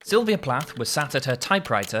Sylvia Plath was sat at her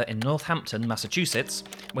typewriter in Northampton, Massachusetts,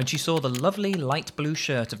 when she saw the lovely light blue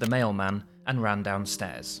shirt of the mailman and ran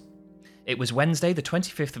downstairs. It was Wednesday, the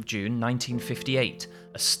 25th of June, 1958,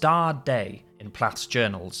 a starred day in Plath's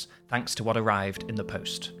journals, thanks to what arrived in the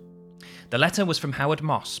post. The letter was from Howard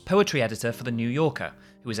Moss, poetry editor for The New Yorker,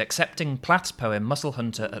 who was accepting Plath's poem Muscle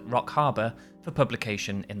Hunter at Rock Harbour for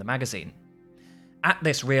publication in the magazine. At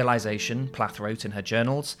this realisation, Plath wrote in her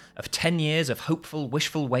journals, of 10 years of hopeful,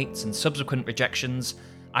 wishful waits and subsequent rejections,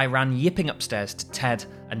 I ran yipping upstairs to Ted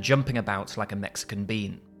and jumping about like a Mexican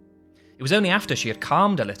bean. It was only after she had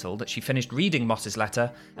calmed a little that she finished reading Moss's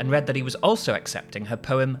letter and read that he was also accepting her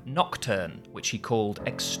poem Nocturne, which he called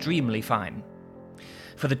extremely fine.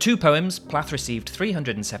 For the two poems, Plath received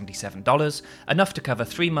 $377, enough to cover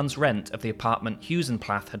 3 months' rent of the apartment Hughes and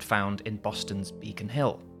Plath had found in Boston's Beacon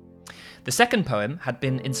Hill. The second poem had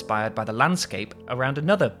been inspired by the landscape around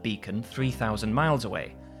another beacon 3,000 miles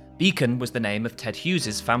away. Beacon was the name of Ted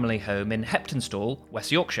Hughes's family home in Heptonstall,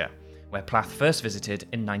 West Yorkshire, where Plath first visited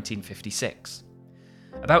in 1956.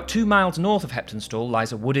 About 2 miles north of Heptonstall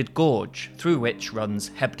lies a wooded gorge, through which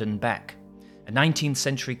runs Hebden Beck. A 19th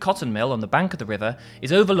century cotton mill on the bank of the river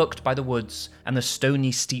is overlooked by the woods and the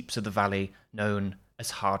stony steeps of the valley known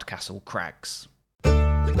as Hardcastle Crags.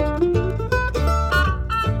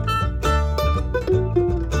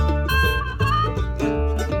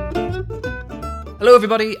 Hello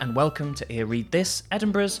everybody and welcome to Ear Read This,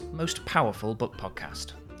 Edinburgh's most powerful book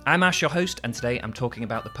podcast. I'm Ash, your host, and today I'm talking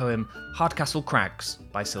about the poem Hardcastle Crags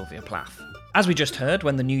by Sylvia Plath. As we just heard,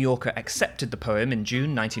 when The New Yorker accepted the poem in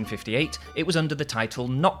June 1958, it was under the title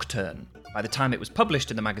Nocturne. By the time it was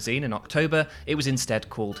published in the magazine in October, it was instead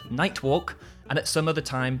called Night Walk, and at some other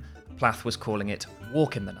time, Plath was calling it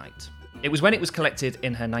Walk in the Night. It was when it was collected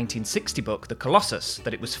in her 1960 book The Colossus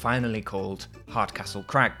that it was finally called Hardcastle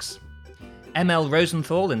Crags. M.L.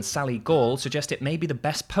 Rosenthal and Sally Gall suggest it may be the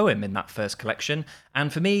best poem in that first collection,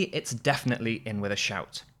 and for me, it's definitely in with a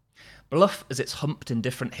shout. Bluff as it's humped in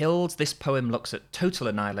different hills, this poem looks at total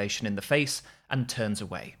annihilation in the face and turns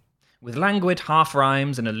away. With languid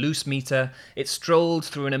half-rhymes and a loose metre, it strolled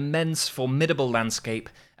through an immense, formidable landscape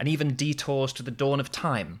and even detours to the dawn of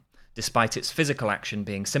time, despite its physical action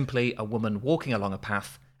being simply a woman walking along a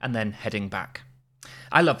path and then heading back.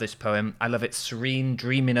 I love this poem. I love its serene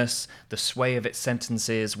dreaminess, the sway of its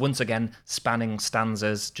sentences, once again spanning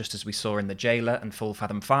stanzas, just as we saw in The Jailer and Full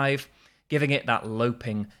Fathom 5, giving it that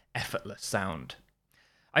loping, effortless sound.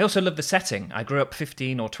 I also love the setting. I grew up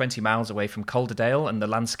 15 or 20 miles away from Calderdale, and the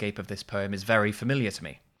landscape of this poem is very familiar to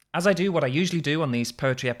me. As I do what I usually do on these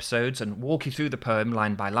poetry episodes and walk you through the poem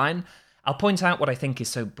line by line, I'll point out what I think is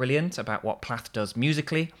so brilliant about what Plath does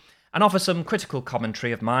musically, and offer some critical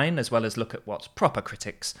commentary of mine, as well as look at what proper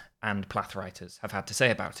critics and Plath writers have had to say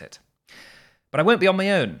about it. But I won't be on my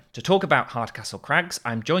own. To talk about Hardcastle Crags,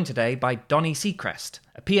 I'm joined today by Donnie Seacrest,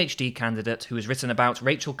 a PhD candidate who has written about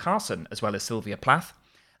Rachel Carson as well as Sylvia Plath.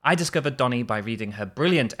 I discovered Donnie by reading her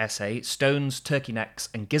brilliant essay, Stones, Turkey Necks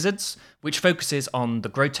and Gizzards, which focuses on the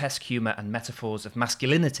grotesque humour and metaphors of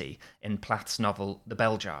masculinity in Plath's novel The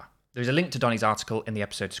Bell Jar. There is a link to Donnie's article in the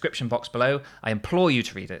episode description box below. I implore you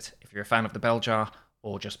to read it if you're a fan of The Bell Jar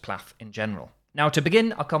or just Plath in general. Now, to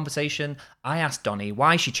begin our conversation, I asked Donnie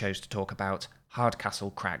why she chose to talk about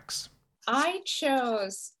Hardcastle Crags. I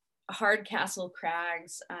chose Hardcastle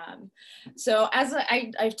Crags. So as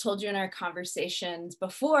I've told you in our conversations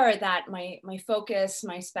before, that my focus,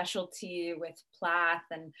 my specialty with Plath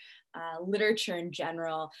and literature in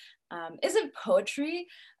general isn't poetry,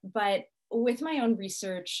 but with my own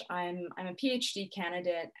research, I'm a PhD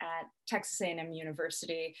candidate at Texas A&M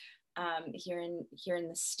University here in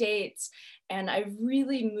the States, and I've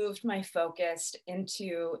really moved my focus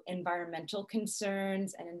into environmental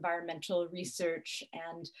concerns and environmental research,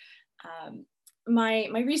 and my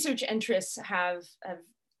research interests have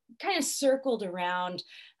kind of circled around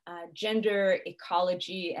gender,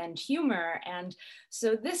 ecology, and humor. And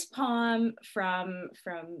so this poem from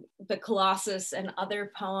the Colossus and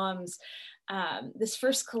other poems, this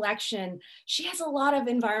first collection, she has a lot of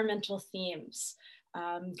environmental themes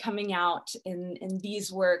coming out in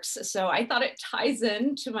these works. So I thought it ties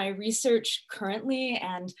in to my research currently,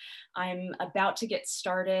 and I'm about to get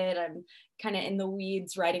started. I'm kind of in the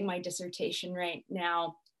weeds writing my dissertation right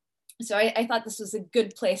now. So I thought this was a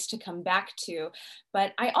good place to come back to.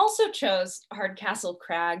 But I also chose Hardcastle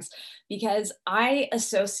Crags because I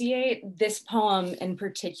associate this poem in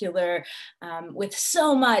particular with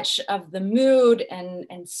so much of the mood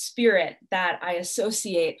and spirit that I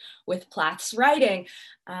associate with Plath's writing,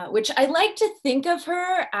 which I like to think of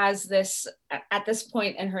her as this, at this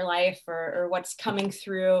point in her life, or what's coming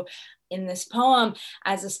through in this poem,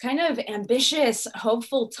 as this kind of ambitious,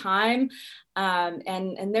 hopeful time.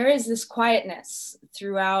 And there is this quietness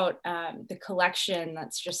throughout the collection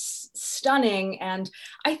that's just stunning, and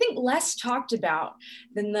I think less talked about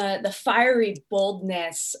than the fiery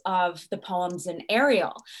boldness of the poems in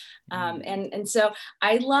Ariel. And so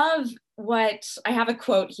I love what, I have a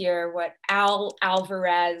quote here, what Al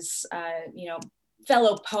Alvarez,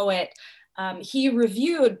 fellow poet, he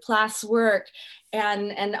reviewed Plath's work,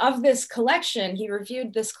 and of this collection, he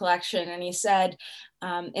reviewed this collection, and he said,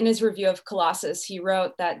 in his review of Colossus, he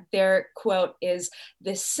wrote that their quote is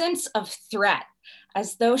this sense of threat,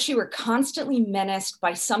 as though she were constantly menaced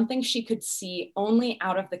by something she could see only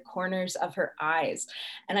out of the corners of her eyes.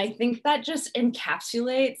 And I think that just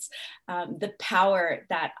encapsulates the power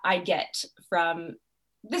that I get from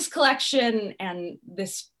this collection and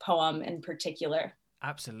this poem in particular.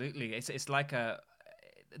 Absolutely. It's like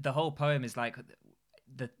the whole poem is like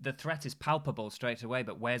the threat is palpable straight away,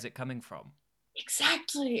 but where's it coming from?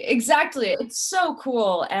 Exactly. It's so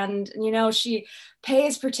cool. And, she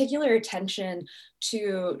pays particular attention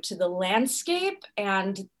to the landscape,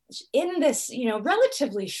 and in this,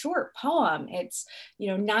 relatively short poem, it's,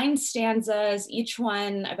 9 stanzas, each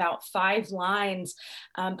one about 5 lines,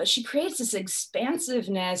 but she creates this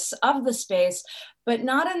expansiveness of the space, but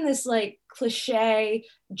not in this like cliche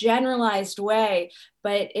generalized way,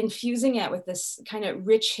 but infusing it with this kind of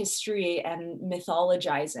rich history and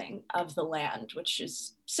mythologizing of the land, which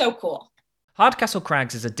is so cool. Hardcastle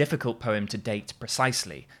Crags is a difficult poem to date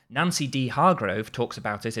precisely. Nancy D. Hargrove talks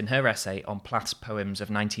about it in her essay on Plath's poems of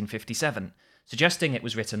 1957, suggesting it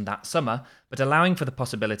was written that summer, but allowing for the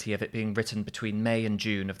possibility of it being written between May and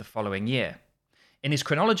June of the following year. In his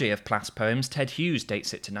chronology of Plath's poems, Ted Hughes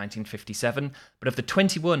dates it to 1957, but of the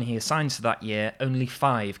 21 he assigns to that year, only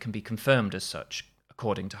 5 can be confirmed as such,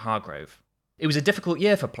 according to Hargrove. It was a difficult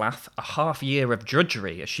year for Plath, a half year of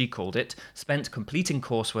drudgery, as she called it, spent completing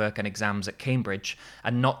coursework and exams at Cambridge,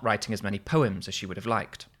 and not writing as many poems as she would have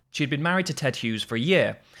liked. She had been married to Ted Hughes for a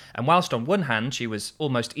year, and whilst on one hand she was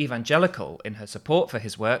almost evangelical in her support for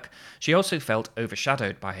his work, she also felt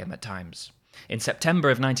overshadowed by him at times. In September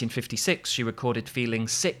of 1956, she recorded feeling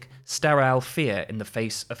sick, sterile fear in the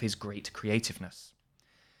face of his great creativeness.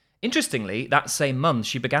 Interestingly, that same month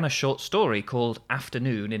she began a short story called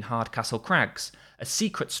Afternoon in Hardcastle Crags, a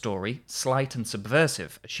secret story, slight and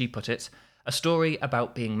subversive, as she put it, a story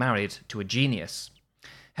about being married to a genius.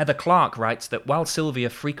 Heather Clark writes that while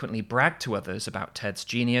Sylvia frequently bragged to others about Ted's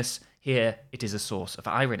genius, here it is a source of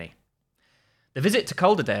irony. The visit to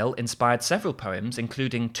Calderdale inspired several poems,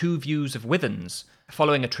 including Two Views of Withens,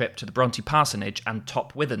 following a trip to the Bronte Parsonage and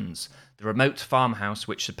Top Withens, the remote farmhouse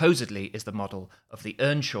which supposedly is the model of the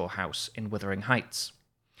Earnshaw House in Wuthering Heights.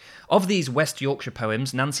 Of these West Yorkshire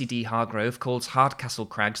poems, Nancy D. Hargrove calls Hardcastle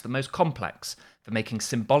Crags the most complex, for making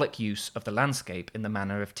symbolic use of the landscape in the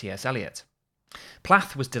manner of T.S. Eliot.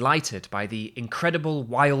 Plath was delighted by the incredible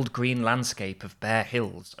wild green landscape of bare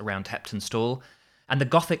hills around Heptonstall, and the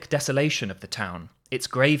Gothic desolation of the town, its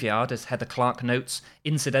graveyard, as Heather Clark notes,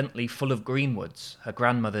 incidentally full of Greenwoods, her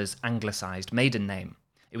grandmother's anglicised maiden name.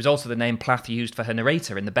 It was also the name Plath used for her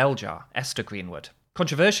narrator in the bell jar, Esther Greenwood.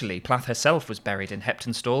 Controversially, Plath herself was buried in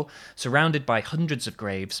Heptonstall, surrounded by hundreds of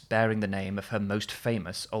graves bearing the name of her most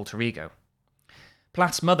famous alter ego.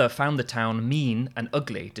 Plath's mother found the town mean and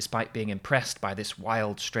ugly, despite being impressed by this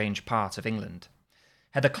wild, strange part of England.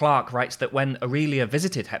 Heather Clark writes that when Aurelia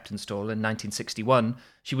visited Heptonstall in 1961,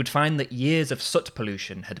 she would find that years of soot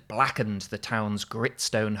pollution had blackened the town's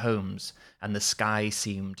gritstone homes, and the sky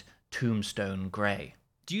seemed tombstone grey.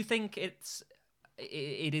 Do you think it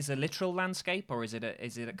is a literal landscape, or is it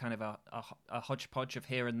a kind of a hodgepodge of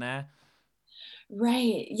here and there?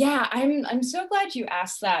 Right. Yeah, I'm so glad you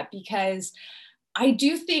asked that, because I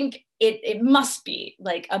do think it must be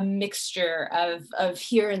like a mixture of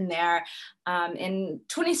here and there. In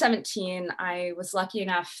 2017, I was lucky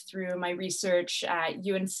enough through my research at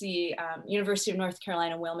UNC, University of North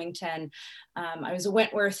Carolina, Wilmington. I was a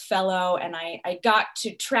Wentworth Fellow, and I got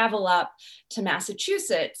to travel up to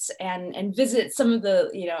Massachusetts and visit some of the,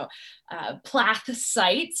 Plath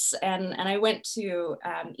sites. And I went to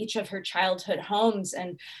each of her childhood homes,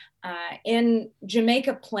 and in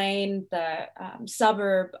Jamaica Plain, the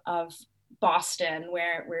suburb of Boston,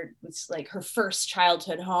 where it's like her first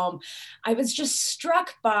childhood home, I was just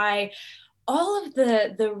struck by all of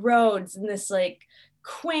the roads in this like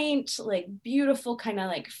quaint, like beautiful kind of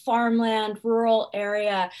like farmland, rural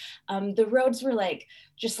area. The roads were like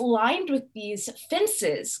just lined with these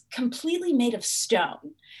fences completely made of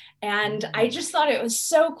stone. And I just thought it was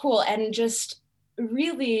so cool. And just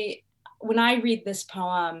really, when I read this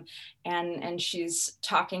poem and she's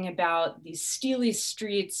talking about these steely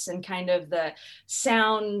streets and kind of the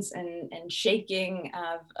sounds and shaking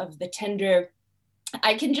of the tender,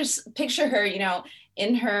 I can just picture her,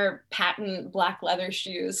 in her patent black leather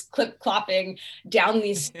shoes, clip clopping down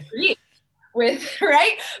these streets with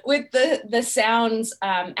the sounds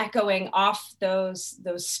echoing off those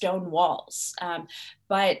stone walls.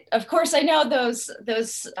 But of course, I know those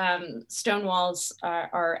stone walls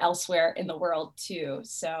are elsewhere in the world too.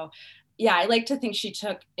 So yeah, I like to think she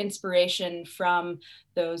took inspiration from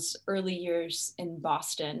those early years in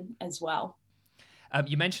Boston as well.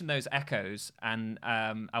 You mentioned those echoes, and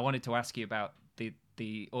I wanted to ask you about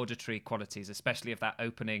the auditory qualities, especially of that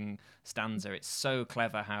opening stanza. It's so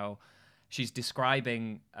clever how she's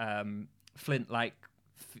describing flint-like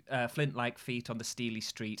feet on the steely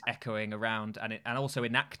street echoing around, and also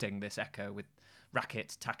enacting this echo with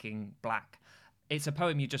racket tacking black. It's a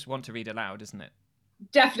poem you just want to read aloud, isn't it?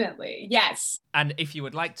 Definitely, yes. And if you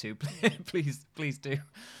would like to, please do.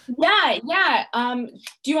 Yeah.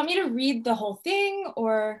 Do you want me to read the whole thing,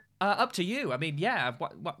 or? Up to you. I mean, yeah.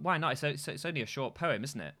 Why not? It's only a short poem,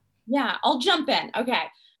 isn't it? Yeah, I'll jump in. Okay.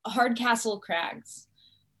 Hardcastle Crags.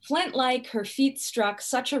 Flint-like, her feet struck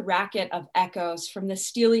such a racket of echoes from the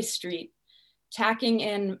steely street, tacking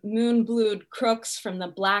in moon-blued crooks from the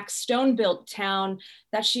black stone-built town,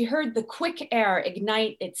 that she heard the quick air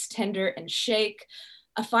ignite its tender and shake,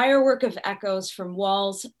 a firework of echoes from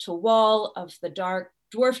walls to wall of the dark,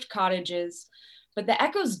 dwarfed cottages. But the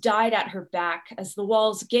echoes died at her back as the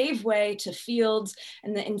walls gave way to fields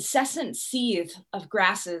and the incessant seethe of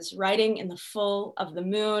grasses riding in the full of the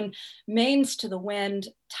moon, manes to the wind,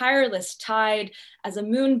 tireless tide as a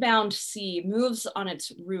moon-bound sea moves on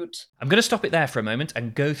its route. I'm going to stop it there for a moment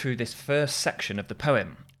and go through this first section of the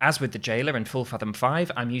poem. As with the Jailer and Full Fathom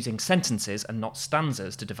 5, I'm using sentences and not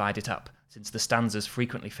stanzas to divide it up, since the stanzas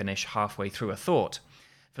frequently finish halfway through a thought.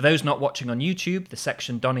 For those not watching on YouTube, the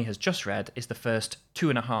section Donnie has just read is the first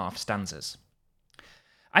 2.5 stanzas.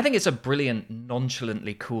 I think it's a brilliant,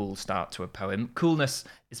 nonchalantly cool start to a poem. Coolness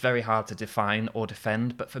is very hard to define or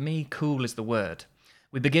defend, but for me, cool is the word.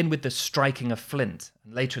 We begin with the striking of flint,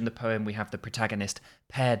 and later in the poem we have the protagonist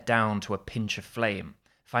pared down to a pinch of flame.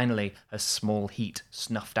 Finally, a small heat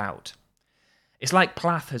snuffed out. It's like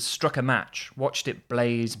Plath has struck a match, watched it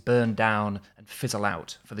blaze, burn down, and fizzle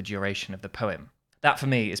out for the duration of the poem. That, for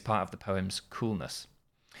me, is part of the poem's coolness.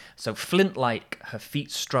 So, flint-like, her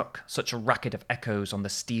feet struck such a racket of echoes on the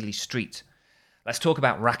steely street. Let's talk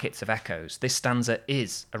about rackets of echoes. This stanza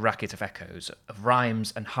is a racket of echoes, of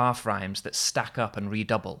rhymes and half-rhymes that stack up and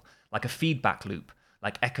redouble, like a feedback loop,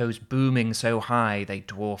 like echoes booming so high they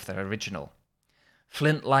dwarf their original.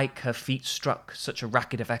 Flint-like, her feet struck such a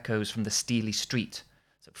racket of echoes from the steely street.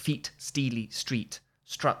 So, feet, steely, street,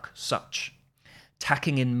 struck such.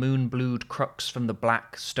 Tacking in moon-blued crooks from the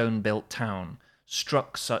black, stone-built town.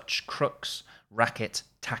 Struck such crooks, racket,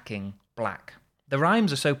 tacking, black. The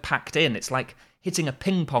rhymes are so packed in, it's like hitting a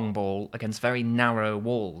ping-pong ball against very narrow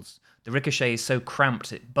walls. The ricochet is so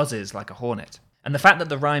cramped it buzzes like a hornet. And the fact that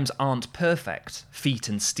the rhymes aren't perfect, feet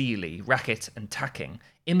and steely, racket and tacking,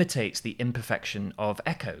 imitates the imperfection of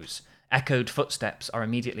echoes. Echoed footsteps are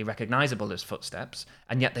immediately recognisable as footsteps,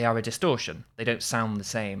 and yet they are a distortion. They don't sound the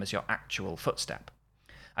same as your actual footstep.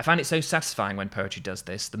 I find it so satisfying when poetry does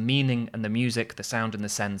this. The meaning and the music, the sound and the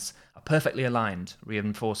sense are perfectly aligned,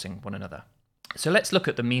 reinforcing one another. So let's look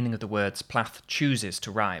at the meaning of the words Plath chooses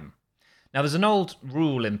to rhyme. Now there's an old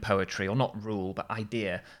rule in poetry, or not rule, but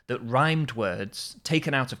idea, that rhymed words,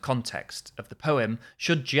 taken out of context of the poem,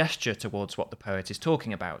 should gesture towards what the poet is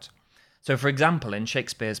talking about. So, for example, in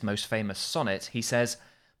Shakespeare's most famous sonnet, he says,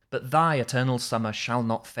 "But thy eternal summer shall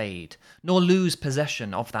not fade, nor lose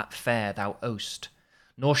possession of that fair thou owest.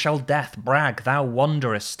 Nor shall death brag thou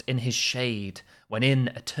wanderest in his shade, when in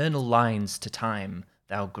eternal lines to time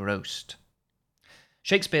thou growest."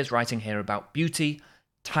 Shakespeare's writing here about beauty,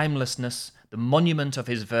 timelessness, the monument of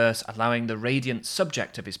his verse allowing the radiant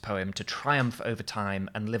subject of his poem to triumph over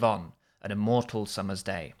time and live on, an immortal summer's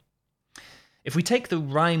day. If we take the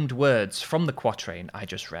rhymed words from the quatrain I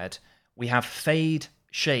just read, we have fade,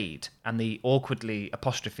 shade, and the awkwardly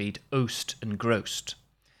apostrophed oast and grost.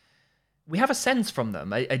 We have a sense from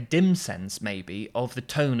them, a dim sense maybe, of the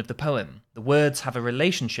tone of the poem. The words have a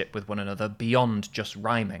relationship with one another beyond just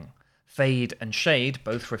rhyming. Fade and shade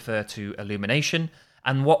both refer to illumination,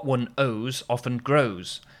 and what one owes often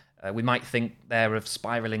grows. We might think there of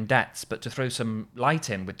spiralling debts, but to throw some light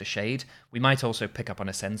in with the shade, we might also pick up on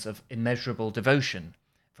a sense of immeasurable devotion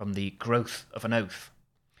from the growth of an oath.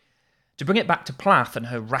 To bring it back to Plath and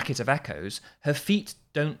her racket of echoes, her feet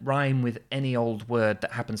don't rhyme with any old word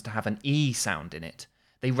that happens to have an E sound in it.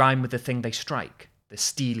 They rhyme with the thing they strike, the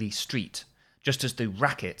steely street, just as the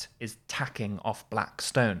racket is tacking off black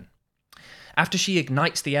stone. After she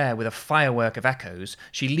ignites the air with a firework of echoes,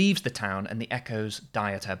 she leaves the town and the echoes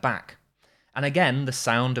die at her back. And again, the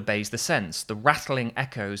sound obeys the sense. The rattling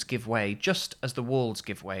echoes give way just as the walls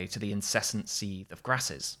give way to the incessant seethe of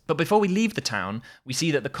grasses. But before we leave the town, we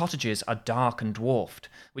see that the cottages are dark and dwarfed,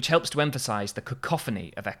 which helps to emphasise the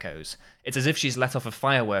cacophony of echoes. It's as if she's let off a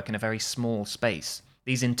firework in a very small space.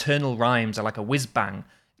 These internal rhymes are like a whiz-bang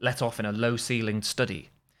let off in a low-ceilinged study.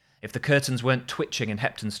 If the curtains weren't twitching in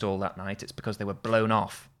Heptonstall that night, it's because they were blown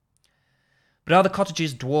off. But are the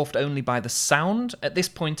cottages dwarfed only by the sound? At this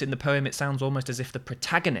point in the poem, it sounds almost as if the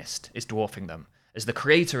protagonist is dwarfing them. As the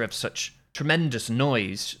creator of such tremendous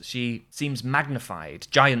noise, she seems magnified,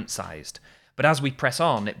 giant-sized. But as we press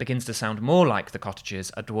on, it begins to sound more like the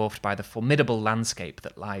cottages are dwarfed by the formidable landscape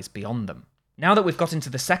that lies beyond them. Now that we've got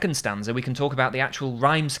into the second stanza, we can talk about the actual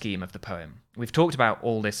rhyme scheme of the poem. We've talked about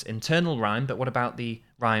all this internal rhyme, but what about the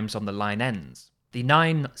rhymes on the line ends? The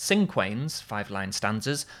 9 cinquains, 5-line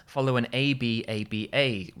stanzas, follow an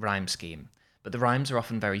A-B-A-B-A rhyme scheme, but the rhymes are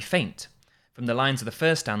often very faint. From the lines of the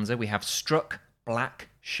first stanza, we have struck, black,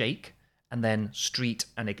 shake, and then street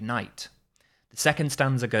and ignite. The second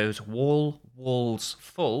stanza goes wall, walls,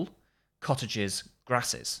 full, cottages,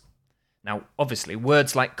 grasses. Now, obviously,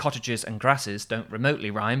 words like cottages and grasses don't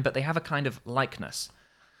remotely rhyme, but they have a kind of likeness.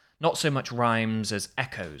 Not so much rhymes as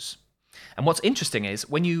echoes. And what's interesting is,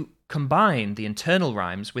 when you combine the internal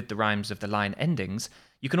rhymes with the rhymes of the line endings,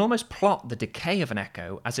 you can almost plot the decay of an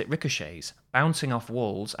echo as it ricochets, bouncing off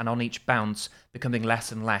walls and on each bounce becoming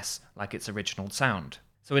less and less like its original sound.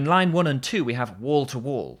 So in line 1 and 2 we have wall to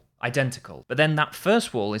wall, identical, but then that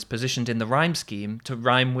first wall is positioned in the rhyme scheme to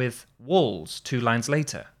rhyme with walls 2 lines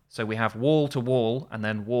later. So we have wall to wall and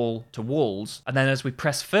then wall to walls, and then as we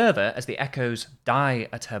press further, as the echoes die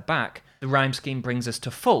at her back, the rhyme scheme brings us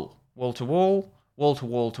to full. Wall to wall, wall to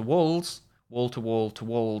wall to walls, wall to wall to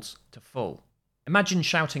walls to full. Imagine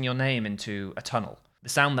shouting your name into a tunnel. The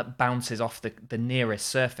sound that bounces off the nearest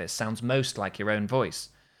surface sounds most like your own voice,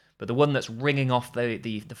 but the one that's ringing off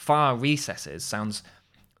the far recesses sounds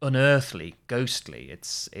unearthly, ghostly.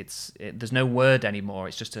 There's no word anymore,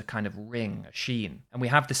 it's just a kind of ring, a sheen. And we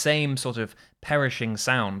have the same sort of perishing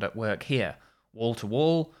sound at work here. Wall to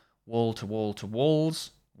wall, wall to wall to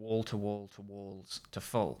walls, wall to wall to walls to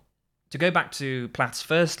full. To go back to Plath's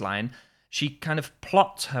first line, she kind of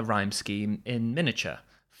plots her rhyme scheme in miniature.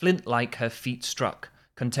 Flint-like her feet struck,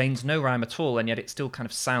 contains no rhyme at all, and yet it still kind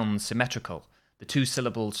of sounds symmetrical. The 2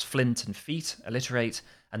 syllables flint and feet alliterate,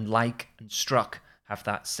 and like and struck have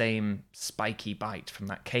that same spiky bite from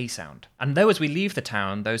that K sound. And though as we leave the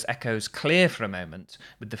town, those echoes clear for a moment,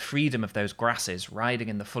 with the freedom of those grasses riding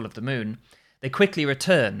in the full of the moon, they quickly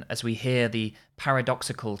return as we hear the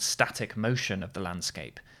paradoxical static motion of the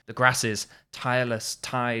landscape. The grasses, tireless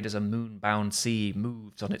tide as a moon-bound sea,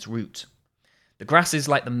 moves on its route. The grasses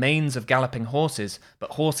like the manes of galloping horses,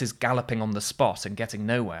 but horses galloping on the spot and getting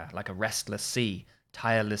nowhere, like a restless sea,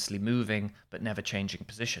 tirelessly moving but never changing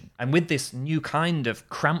position. And with this new kind of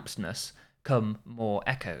crampedness come more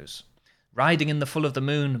echoes. Riding in the full of the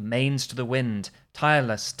moon, manes to the wind,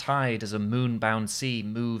 tireless tide as a moon-bound sea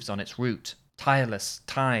moves on its route. Tireless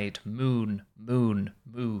tide, moon, moon,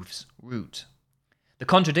 moves, route. The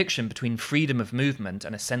contradiction between freedom of movement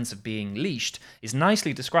and a sense of being leashed is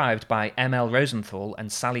nicely described by M.L. Rosenthal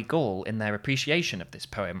and Sally Gall in their appreciation of this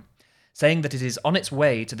poem, saying that it is on its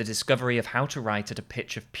way to the discovery of how to write at a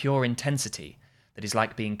pitch of pure intensity that is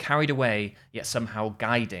like being carried away, yet somehow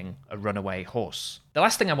guiding a runaway horse. The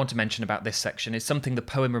last thing I want to mention about this section is something the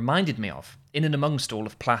poem reminded me of. In and amongst all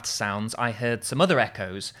of Plath's sounds, I heard some other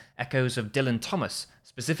echoes of Dylan Thomas,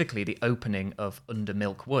 specifically the opening of Under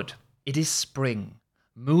Milk Wood. It is spring.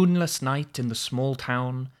 Moonless night in the small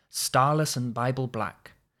town, starless and Bible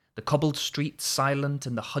black. The cobbled streets silent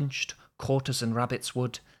in the hunched Quarters and Rabbit's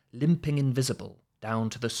Wood, limping invisible down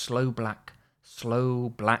to the slow black,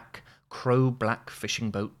 crow-black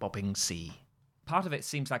fishing boat bobbing sea. Part of it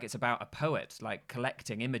seems like it's about a poet, like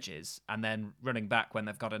collecting images and then running back when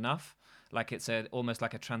they've got enough. like it's almost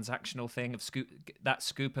like a transactional thing of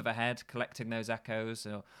scoop of a head, collecting those echoes,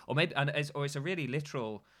 or maybe, or it's a really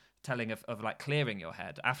literal telling of like clearing your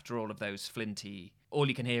head after all of those flinty. All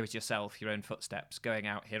you can hear is yourself, your own footsteps, going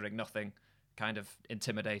out, hearing nothing, kind of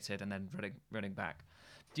intimidated, and then running back.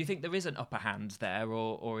 Do you think there is an upper hand there,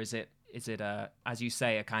 or is it as you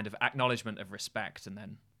say, a kind of acknowledgement of respect, and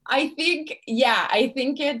then? I think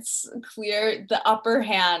it's clear the upper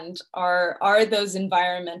hand are those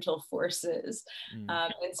environmental forces.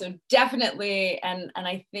 And so definitely, and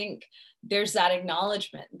I think there's that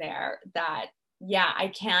acknowledgement there that, yeah, I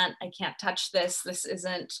can't touch this. This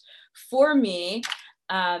isn't for me.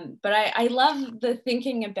 But I love the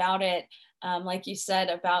thinking about it, like you said,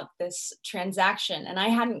 about this transaction. And I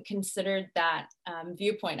hadn't considered that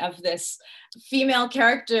viewpoint of this female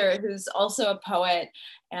character who's also a poet.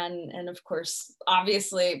 And of course,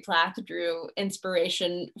 obviously, Plath drew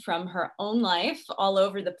inspiration from her own life all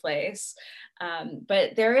over the place.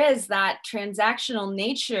 But there is that transactional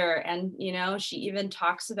nature. And, she even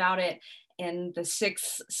talks about it in the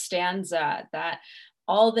 6th stanza, that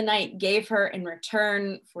all the night gave her in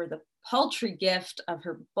return for the paltry gift of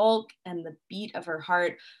her bulk, and the beat of her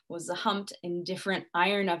heart was the humped indifferent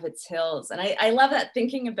iron of its hills. And I love that,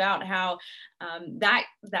 thinking about how that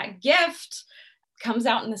gift comes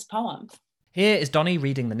out in this poem. Here is Donnie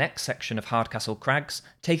reading the next section of Hardcastle Crags,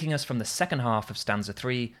 taking us from the second half of stanza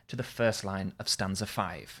 3 to the first line of stanza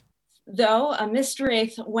 5. Though a mist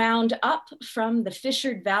wraith wound up from the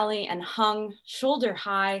fissured valley and hung shoulder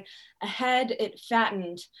high, ahead it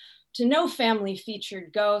fattened to no family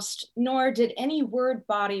featured ghost, nor did any word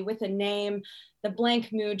body with a name the blank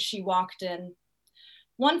mood she walked in.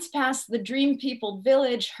 Once past the dream peopled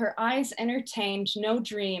village, her eyes entertained no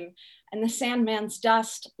dream, and the Sandman's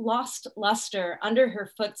dust lost luster under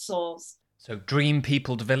her foot soles. So dream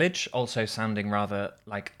peopled village, also sounding rather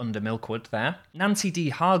like Under Milkwood there. Nancy D.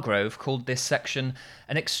 Hargrove called this section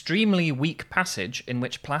an extremely weak passage in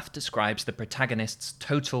which Plath describes the protagonist's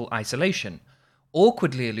total isolation,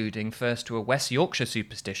 awkwardly alluding first to a West Yorkshire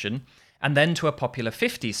superstition and then to a popular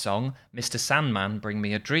 50s song, Mr. Sandman, Bring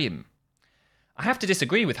Me a Dream. I have to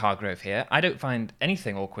disagree with Hargrove here. I don't find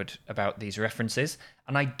anything awkward about these references,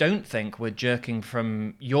 and I don't think we're jerking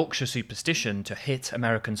from Yorkshire superstition to hit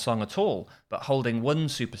American song at all, but holding one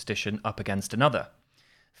superstition up against another.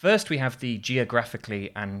 First, we have the geographically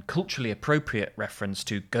and culturally appropriate reference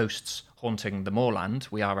to ghosts haunting the moorland.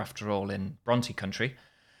 We are, after all, in Bronte country.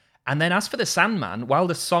 And then as for the Sandman, while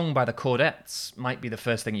the song by the Chordettes might be the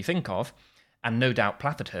first thing you think of, and no doubt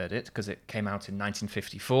Plath had heard it because it came out in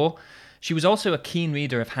 1954, she was also a keen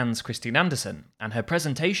reader of Hans Christian Andersen, and her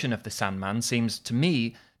presentation of the Sandman seems to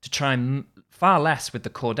me to chime far less with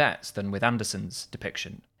the Chordettes than with Andersen's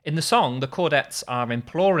depiction. In the song, the Chordettes are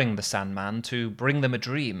imploring the Sandman to bring them a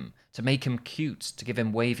dream, to make him cute, to give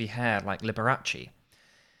him wavy hair like Liberace.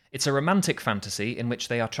 It's a romantic fantasy in which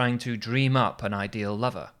they are trying to dream up an ideal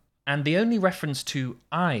lover. And the only reference to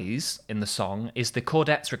eyes in the song is the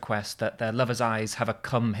Chordettes' request that their lover's eyes have a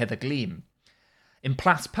come-hither gleam. In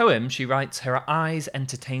Plath's poem, she writes, her eyes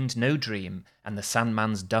entertained no dream, and the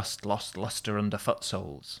Sandman's dust lost lustre under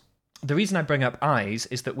footsoles. The reason I bring up eyes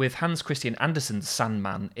is that with Hans Christian Andersen's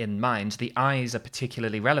Sandman in mind, the eyes are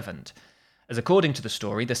particularly relevant, as according to the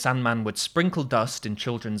story, the Sandman would sprinkle dust in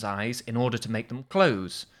children's eyes in order to make them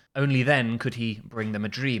close. Only then could he bring them a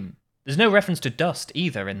dream. There's no reference to dust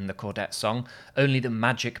either in the Chordettes song, only the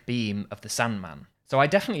magic beam of the Sandman. So I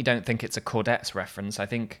definitely don't think it's a Chordettes reference. I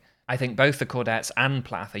think both the Chordettes and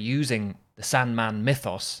Plath are using the Sandman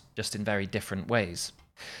mythos, just in very different ways.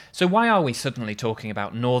 So why are we suddenly talking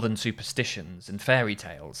about northern superstitions and fairy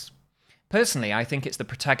tales? Personally, I think it's the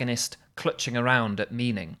protagonist clutching around at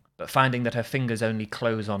meaning, but finding that her fingers only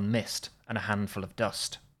close on mist and a handful of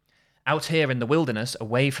dust. Out here in the wilderness,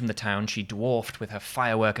 away from the town she dwarfed with her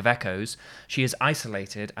firework of echoes, she is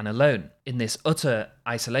isolated and alone. In this utter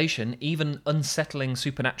isolation, even unsettling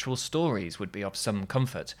supernatural stories would be of some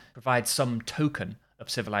comfort, provide some token of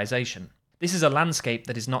civilization. This is a landscape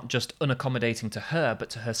that is not just unaccommodating to her, but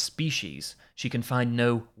to her species. She can find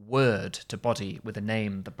no word to body with a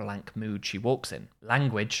name the blank mood she walks in.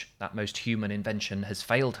 Language, that most human invention, has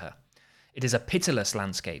failed her. It is a pitiless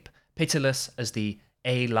landscape, pitiless as the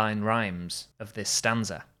A-line rhymes of this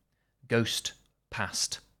stanza. Ghost,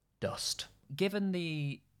 past, dust. Given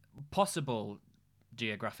the possible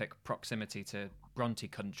geographic proximity to Bronte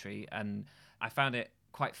country, and I found it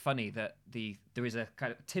quite funny that there is a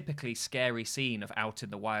kind of typically scary scene of out in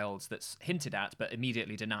the wilds that's hinted at but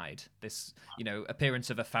immediately denied. This, appearance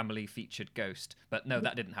of a family featured ghost. But no,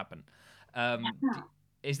 that didn't happen.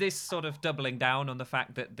 Is this sort of doubling down on the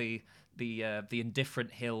fact that the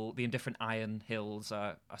indifferent iron hills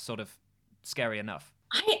are sort of scary enough?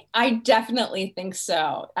 I definitely think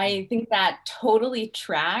so. I think that totally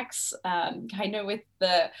tracks, kind of with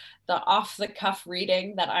the off the cuff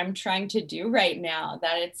reading that I'm trying to do right now.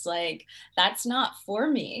 That it's like that's not for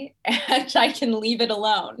me, and I can leave it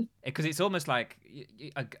alone. Because it's almost like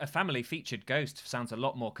a family featured ghost sounds a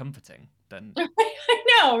lot more comforting than. I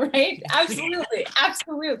know, right? Absolutely,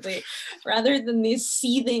 absolutely. Rather than these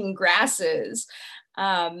seething grasses.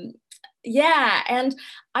 Um, yeah, and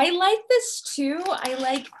I like this too. I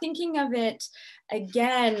like thinking of it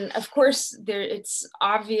again. Of course, there it's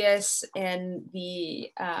obvious in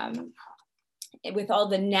the with all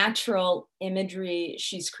the natural imagery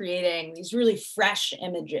she's creating, these really fresh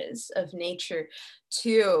images of nature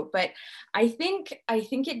too. But I think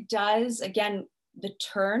it does again the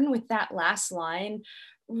turn with that last line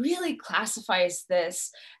really classifies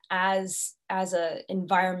this as a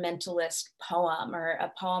environmentalist poem or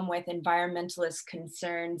a poem with environmentalist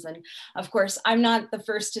concerns. And of course, I'm not the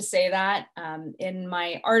first to say that. In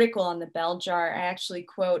my article on the Bell Jar, I actually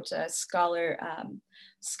quote a scholar,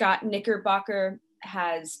 Scott Knickerbocker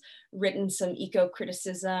has written some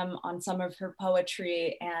eco-criticism on some of her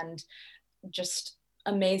poetry, and just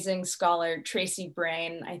amazing scholar Tracy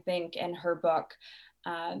Brain, I think, in her book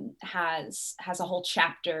has a whole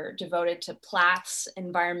chapter devoted to Plath's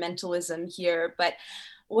environmentalism here. But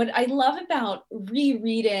what I love about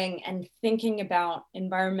rereading and thinking about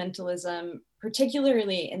environmentalism,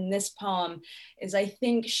 particularly in this poem, is I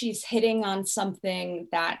think she's hitting on something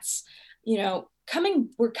that's,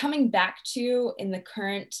 we're coming back to in the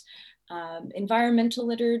current environmental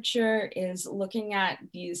literature, is looking at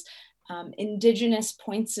these indigenous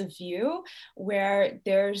points of view where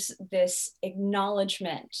there's this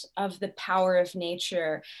acknowledgement of the power of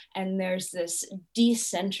nature, and there's this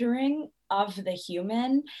decentering of the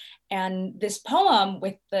human. And this poem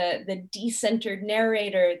with the decentered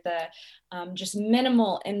narrator, the just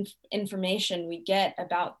minimal information we get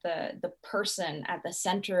about the person at the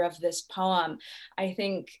center of this poem, I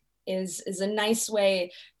think is a nice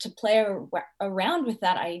way to play around with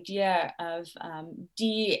that idea of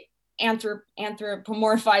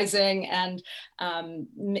anthropomorphizing and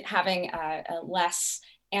having a less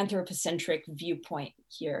anthropocentric viewpoint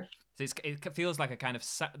here. So it feels like a kind of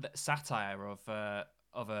satire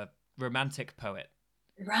of a romantic poet.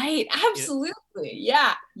 Right, absolutely.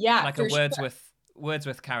 Yeah. Like a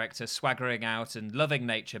Wordsworth character swaggering out and loving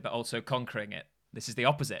nature, but also conquering it. This is the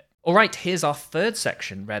opposite. All right, here's our third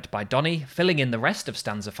section, read by Donnie, filling in the rest of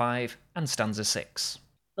stanza 5 and stanza 6.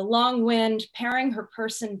 The long wind, paring her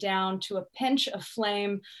person down to a pinch of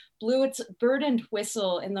flame, blew its burdened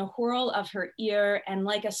whistle in the whirl of her ear, and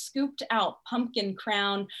like a scooped out pumpkin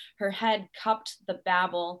crown, her head cupped the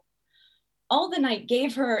babble. All the night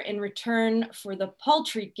gave her in return for the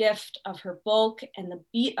paltry gift of her bulk and the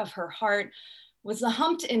beat of her heart was the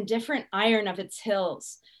humped indifferent iron of its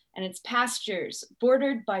hills and its pastures,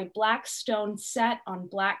 bordered by black stone set on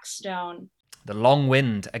black stone. The long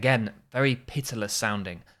wind, again, very pitiless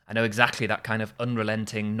sounding. I know exactly that kind of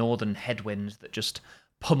unrelenting northern headwind that just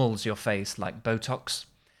pummels your face like Botox.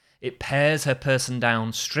 It pares her person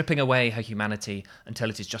down, stripping away her humanity until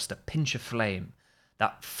it is just a pinch of flame.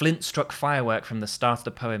 That flint-struck firework from the start of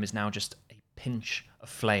the poem is now just a pinch of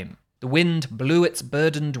flame. The wind blew its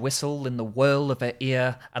burdened whistle in the whirl of her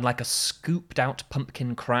ear, and like a scooped-out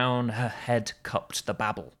pumpkin crown, her head cupped the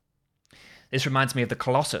babble. This reminds me of the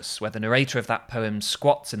Colossus, where the narrator of that poem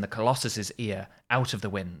squats in the Colossus's ear, out of the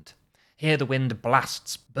wind. Here the wind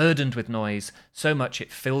blasts, burdened with noise, so much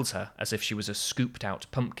it fills her as if she was a scooped-out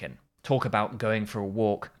pumpkin. Talk about going for a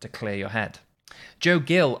walk to clear your head. Joe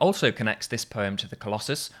Gill also connects this poem to the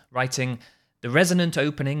Colossus, writing, "The resonant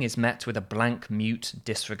opening is met with a blank, mute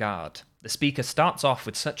disregard. The speaker starts off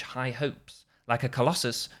with such high hopes. Like a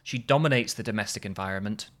Colossus, she dominates the domestic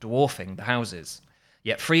environment, dwarfing the houses.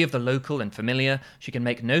 Yet free of the local and familiar, she can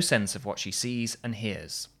make no sense of what she sees and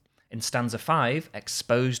hears. In stanza 5,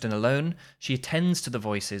 exposed and alone, she attends to the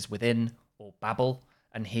voices within, or babble,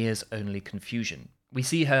 and hears only confusion. We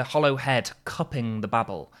see her hollow head cupping the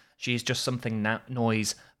babble. She is just something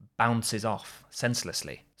noise bounces off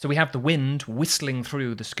senselessly. So we have the wind whistling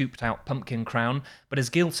through the scooped-out pumpkin crown, but as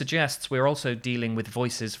Gill suggests, we're also dealing with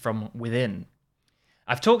voices from within.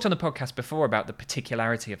 I've talked on the podcast before about the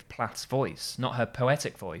particularity of Plath's voice, not her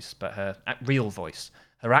poetic voice, but her real voice.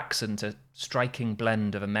 Her accent, a striking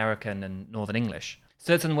blend of American and Northern English.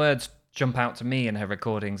 Certain words jump out to me in her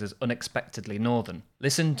recordings as unexpectedly Northern.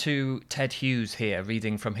 Listen to Ted Hughes here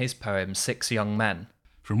reading from his poem, 6 Young Men.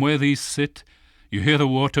 From where these sit, You hear the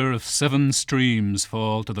water of 7 streams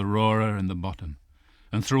fall to the roarer in the bottom,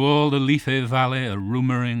 and through all the leafy valley a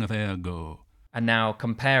rumouring of air go. And now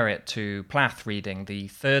compare it to Plath reading the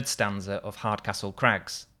third stanza of Hardcastle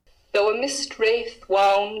Crags. Though a mist wraith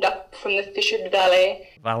wound up from the fissured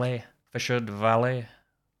valley. Fissured valley.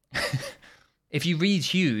 If you read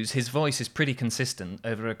Hughes, his voice is pretty consistent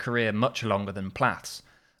over a career much longer than Plath's.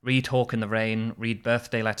 Read Hawk in the Rain, read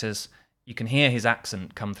Birthday Letters. You can hear his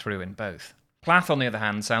accent come through in both. Plath, on the other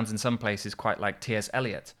hand, sounds in some places quite like T.S.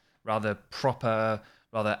 Eliot, rather proper,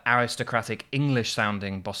 rather aristocratic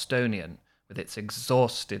English-sounding Bostonian, with its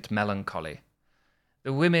exhausted melancholy.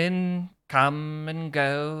 The women come and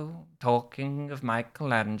go, talking of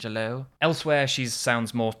Michelangelo. Elsewhere, she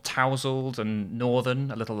sounds more tousled and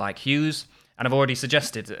northern, a little like Hughes. And I've already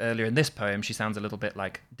suggested earlier in this poem, she sounds a little bit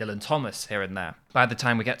like Dylan Thomas here and there. By the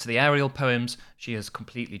time we get to the Ariel poems, she has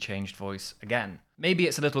completely changed voice again. Maybe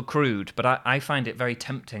it's a little crude, but I find it very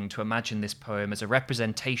tempting to imagine this poem as a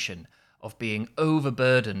representation of being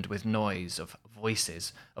overburdened with noise, of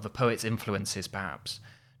voices, of a poet's influences perhaps,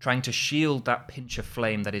 trying to shield that pinch of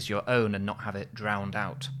flame that is your own and not have it drowned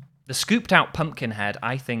out. The scooped out pumpkin head,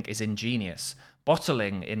 I think, is ingenious,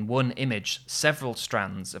 bottling in one image several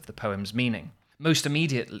strands of the poem's meaning, most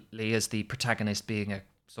immediately as the protagonist being a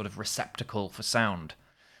sort of receptacle for sound,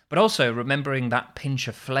 but also remembering that pinch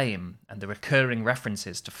of flame and the recurring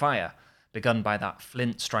references to fire, begun by that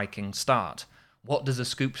flint-striking start. What does a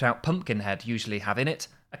scooped-out pumpkin head usually have in it?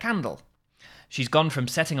 A candle. She's gone from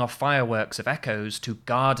setting off fireworks of echoes to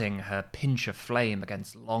guarding her pinch of flame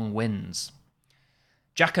against long winds.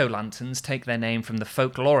 Jack-o'-lanterns take their name from the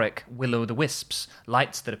folkloric will-o'-the-wisps,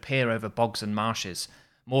 lights that appear over bogs and marshes,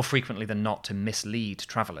 more frequently than not to mislead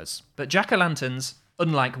travellers. But jack-o'-lanterns,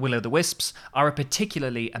 unlike will-o'-the-wisps, are a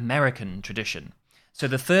particularly American tradition. So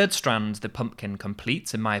the third strand the pumpkin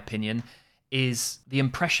completes, in my opinion, is the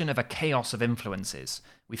impression of a chaos of influences.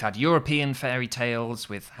 We've had European fairy tales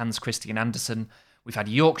with Hans Christian Andersen, we've had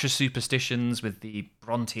Yorkshire superstitions with the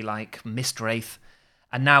Bronte-like mist wraith,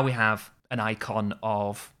 and now we have an icon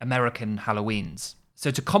of American Halloweens.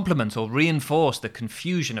 So to complement or reinforce the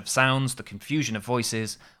confusion of sounds, the confusion of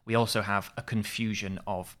voices, we also have a confusion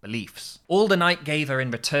of beliefs. All the night gave her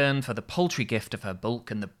in return for the paltry gift of her bulk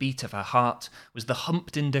and the beat of her heart was the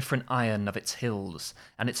humped indifferent iron of its hills,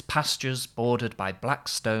 and its pastures bordered by black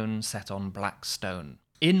stone set on black stone.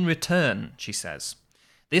 In return, she says.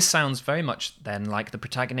 This sounds very much then like the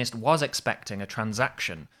protagonist was expecting a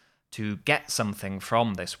transaction to get something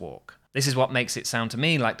from this walk. This is what makes it sound to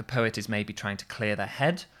me like the poet is maybe trying to clear their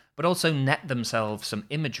head, but also net themselves some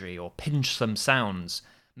imagery or pinch some sounds,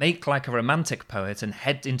 make like a romantic poet and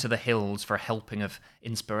head into the hills for a helping of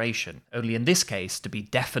inspiration, only in this case to be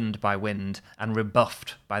deafened by wind and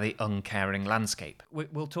rebuffed by the uncaring landscape.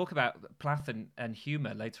 We'll talk about Plath and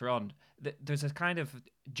humour later on. There's a kind of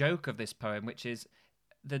joke of this poem, which is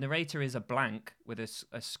the narrator is a blank with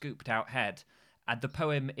a scooped out head, and the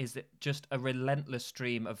poem is just a relentless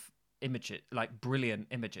stream of images, like brilliant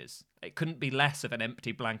images. It couldn't be less of an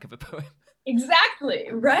empty blank of a poem. Exactly.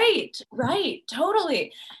 Right.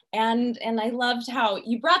 Totally. And I loved how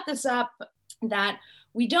you brought this up, that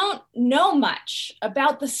we don't know much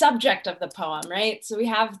about the subject of the poem, right? So we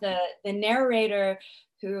have the narrator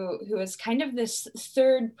who is kind of this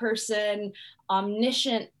third person,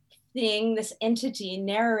 omniscient thing, this entity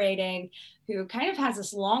narrating, who kind of has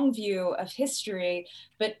this long view of history,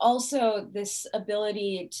 but also this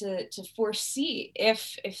ability to foresee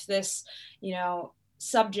if this,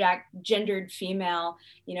 subject, gendered female,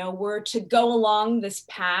 were to go along this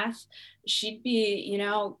path, she'd be,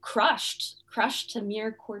 crushed to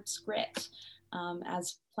mere quartz grit,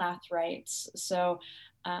 as Plath writes. So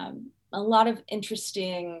a lot of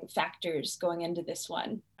interesting factors going into this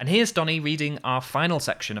one. And here's Donnie reading our final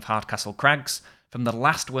section of Hardcastle Crags, from the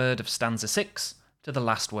last word of stanza 6 to the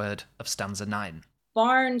last word of stanza 9.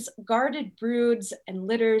 Barns, guarded broods, and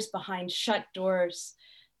litters behind shut doors.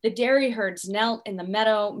 The dairy herds knelt in the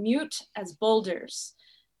meadow, mute as boulders.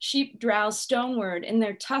 Sheep drowsed stoneward in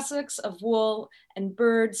their tussocks of wool, and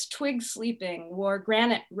birds, twig sleeping, wore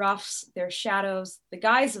granite ruffs, their shadows, the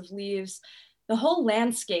guise of leaves. The whole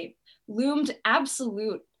landscape loomed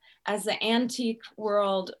absolute, as the antique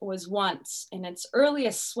world was once in its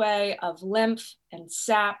earliest sway of lymph and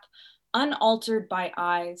sap, unaltered by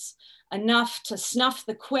eyes, enough to snuff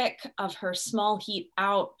the quick of her small heat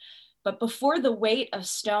out. But before the weight of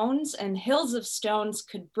stones and hills of stones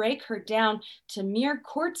could break her down to mere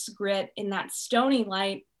quartz grit in that stony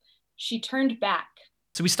light, she turned back.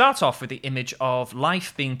 So we start off with the image of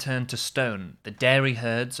life being turned to stone. The dairy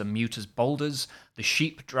herds are mute as boulders, the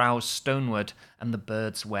sheep drowse stoneward, and the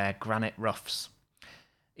birds wear granite ruffs.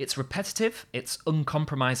 It's repetitive, it's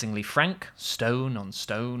uncompromisingly frank, stone on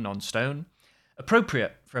stone on stone,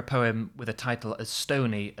 appropriate for a poem with a title as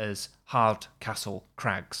stony as Hardcastle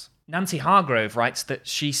Crags. Nancy Hargrove writes that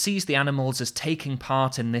she sees the animals as taking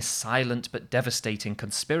part in this silent but devastating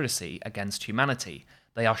conspiracy against humanity.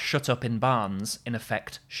 They are shut up in barns, in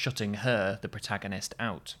effect shutting her, the protagonist,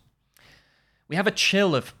 out. We have a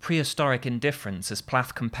chill of prehistoric indifference as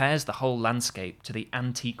Plath compares the whole landscape to the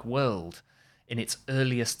antique world, in its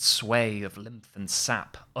earliest sway of lymph and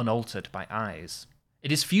sap, unaltered by eyes.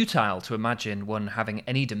 It is futile to imagine one having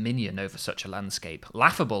any dominion over such a landscape,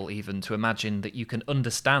 laughable even to imagine that you can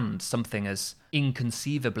understand something as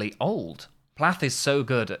inconceivably old. Plath is so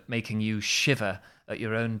good at making you shiver at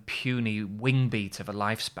your own puny wingbeat of a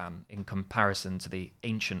lifespan in comparison to the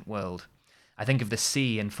ancient world. I think of the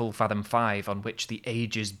sea in Full Fathom 5 on which the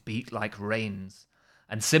ages beat like rains,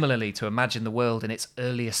 and similarly to imagine the world in its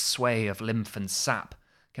earliest sway of lymph and sap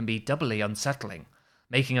can be doubly unsettling,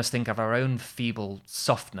 making us think of our own feeble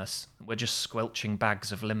softness. We're just squelching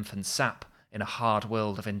bags of lymph and sap in a hard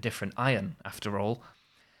world of indifferent iron, after all.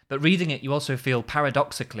 But reading it, you also feel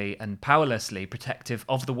paradoxically and powerlessly protective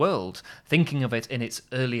of the world, thinking of it in its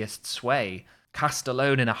earliest sway, cast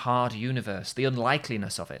alone in a hard universe, the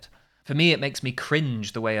unlikeliness of it. For me, it makes me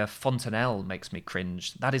cringe the way a fontanelle makes me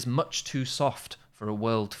cringe. That is much too soft for a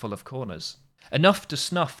world full of corners. Enough to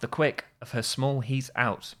snuff the quick of her small heat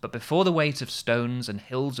out, but before the weight of stones and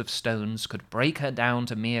hills of stones could break her down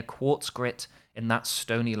to mere quartz grit in that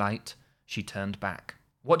stony light, she turned back.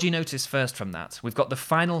 What do you notice first from that? We've got the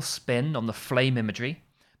final spin on the flame imagery,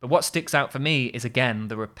 but what sticks out for me is again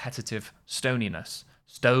the repetitive stoniness.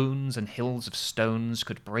 Stones and hills of stones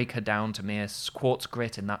could break her down to mere quartz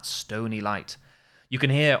grit in that stony light. You can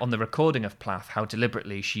hear on the recording of Plath how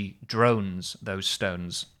deliberately she drones those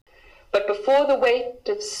stones. But before the weight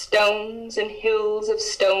of stones and hills of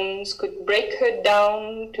stones could break her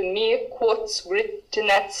down to mere quartz grit in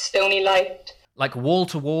that stony light. Like wall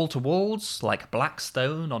to wall to walls, like black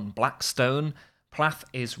stone on black stone, Plath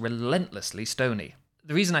is relentlessly stony.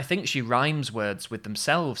 The reason I think she rhymes words with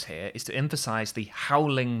themselves here is to emphasise the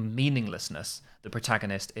howling meaninglessness the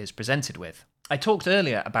protagonist is presented with. I talked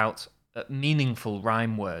earlier about meaningful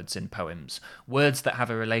rhyme words in poems, words that have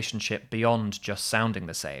a relationship beyond just sounding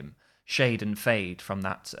the same. Shade and fade from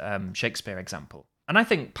that Shakespeare example. And I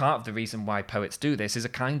think part of the reason why poets do this is a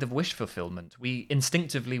kind of wish fulfillment. We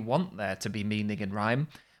instinctively want there to be meaning in rhyme,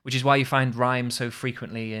 which is why you find rhyme so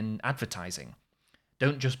frequently in advertising.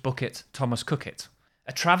 Don't just book it, Thomas Cook it.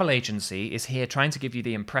 A travel agency is here trying to give you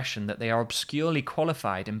the impression that they are obscurely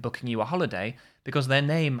qualified in booking you a holiday because their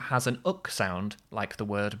name has an uk sound like the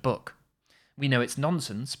word book. We know it's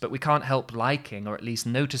nonsense, but we can't help liking or at least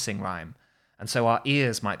noticing rhyme, and so our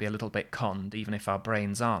ears might be a little bit conned, even if our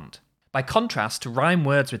brains aren't. By contrast, to rhyme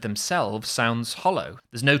words with themselves sounds hollow.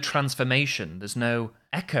 There's no transformation, there's no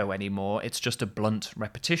echo anymore, it's just a blunt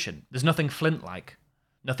repetition. There's nothing Flint-like.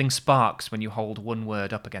 Nothing sparks when you hold one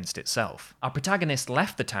word up against itself. Our protagonist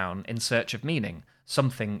left the town in search of meaning,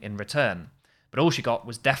 something in return, but all she got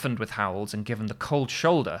was deafened with howls and given the cold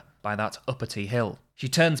shoulder by that uppity hill. She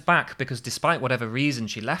turns back because despite whatever reason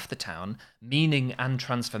she left the town, meaning and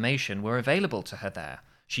transformation were available to her there.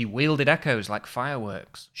 She wielded echoes like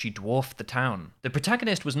fireworks. She dwarfed the town. The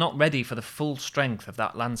protagonist was not ready for the full strength of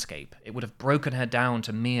that landscape. It would have broken her down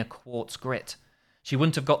to mere quartz grit. She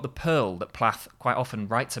wouldn't have got the pearl that Plath quite often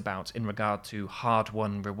writes about in regard to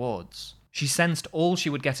hard-won rewards. She sensed all she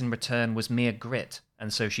would get in return was mere grit,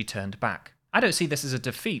 and so she turned back. I don't see this as a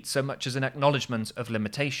defeat so much as an acknowledgement of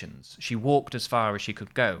limitations. She walked as far as she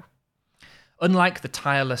could go. Unlike the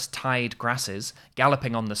tireless tide grasses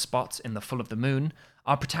galloping on the spot in the full of the moon,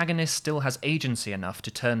 our protagonist still has agency enough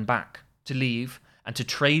to turn back, to leave, and to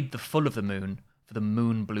trade the full of the moon for the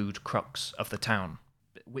moon-blued crux of the town.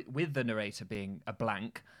 With the narrator being a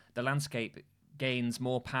blank, the landscape gains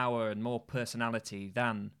more power and more personality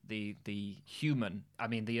than the human. I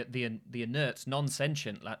mean, the inert,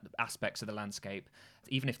 non-sentient aspects of the landscape,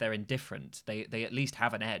 even if they're indifferent, they at least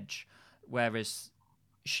have an edge. Whereas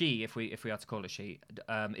she, if we are to call her she,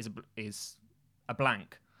 is a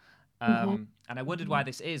blank. And I wondered why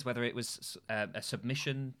this is, whether it was a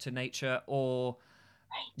submission to nature or.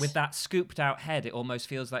 Right. With that scooped out head, it almost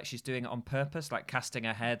feels like she's doing it on purpose, like casting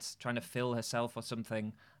her head, trying to fill herself or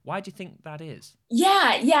something. Why do you think that is?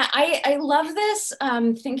 Yeah, I love this,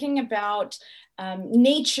 thinking about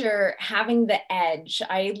nature having the edge.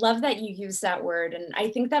 I love that you use that word. And I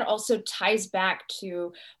think that also ties back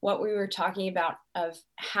to what we were talking about of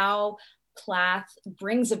how Plath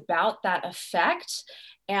brings about that effect.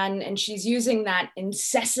 And she's using that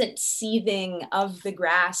incessant seething of the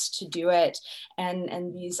grass to do it,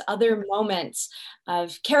 and these other moments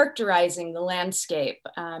of characterizing the landscape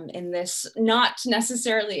in this not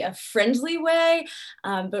necessarily a friendly way,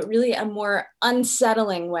 but really a more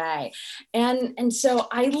unsettling way. And so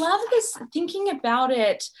I love this, thinking about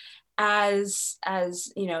it as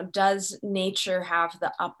does nature have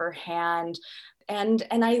the upper hand? And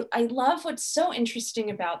I love what's so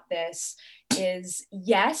interesting about this is,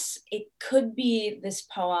 yes, it could be this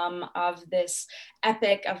poem of this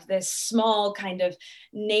epic of this small kind of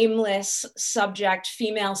nameless subject,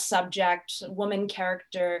 female subject, woman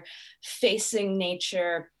character facing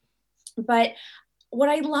nature. But what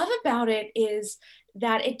I love about it is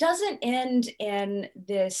that it doesn't end in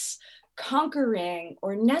this conquering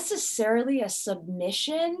or necessarily a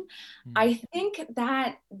submission. I think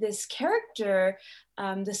that this character,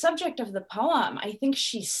 the subject of the poem, I think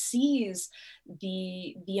she sees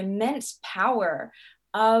the immense power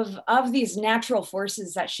of these natural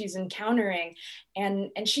forces that she's encountering,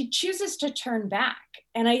 and she chooses to turn back.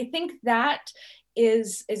 And I think that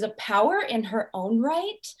is a power in her own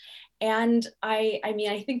right. And I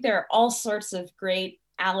mean, I think there are all sorts of great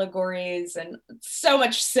allegories and so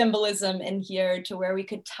much symbolism in here to where we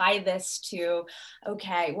could tie this to,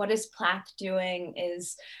 okay, what is Plath doing?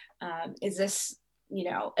 Is this,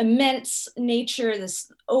 immense nature,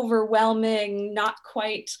 this overwhelming, not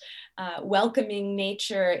quite welcoming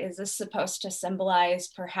nature? Is this supposed to symbolize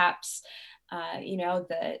perhaps,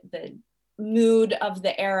 the mood of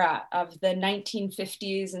the era of the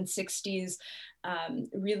 1950s and 60s,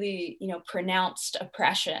 really, pronounced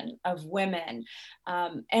oppression of women.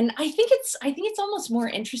 And I think it's almost more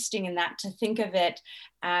interesting in that, to think of it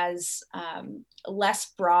as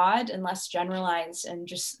less broad and less generalized, and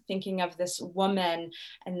just thinking of this woman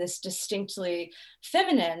and this distinctly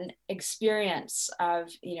feminine experience of,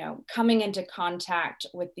 coming into contact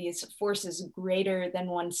with these forces greater than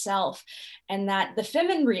oneself, and that the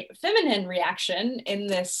feminine reaction in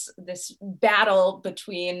this battle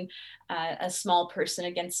between a small person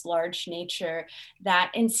against large nature,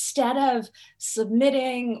 that instead of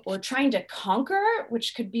submitting or trying to conquer,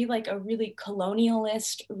 which could be like a really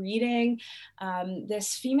colonialist reading,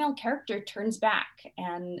 this female character turns back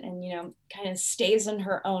and kind of stays in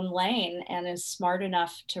her own lane and is smart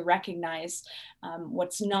enough to recognize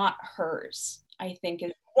what's not hers, I think,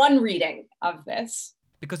 is one reading of this.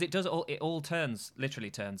 Because it all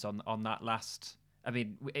literally turns on that last, I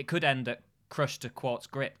mean, it could end at crushed to quartz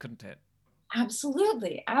grit, couldn't it?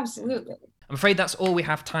 Absolutely. I'm afraid that's all we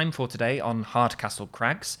have time for today on Hardcastle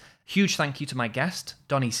Crags. Huge thank you to my guest,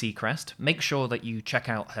 Donnie Secrest. Make sure that you check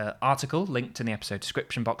out her article, linked in the episode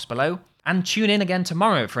description box below. And tune in again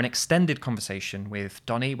tomorrow for an extended conversation with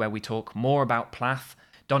Donnie, where we talk more about Plath,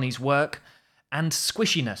 Donnie's work, and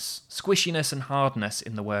squishiness and hardness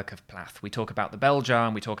in the work of Plath. We talk about the bell jar,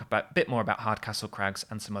 and we talk a bit more about Hardcastle Crags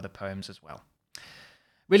and some other poems as well.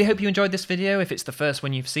 Really hope you enjoyed this video. If it's the first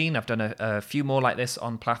one you've seen, I've done a few more like this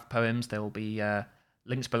on Plath poems. There will be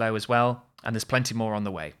links below as well, and there's plenty more on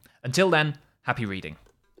the way. Until then, happy reading.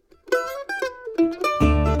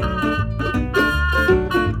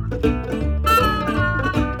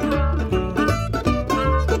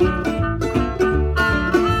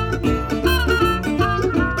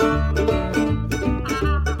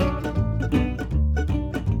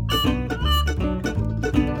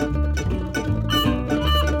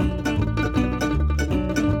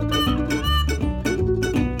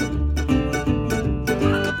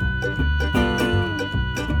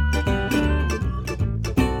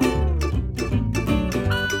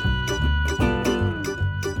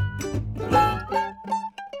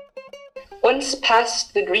 Once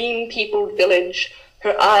past the dream-peopled village,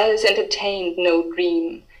 her eyes entertained no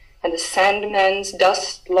dream, and the sandman's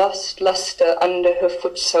dust lost lustre under her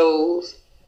foot soles.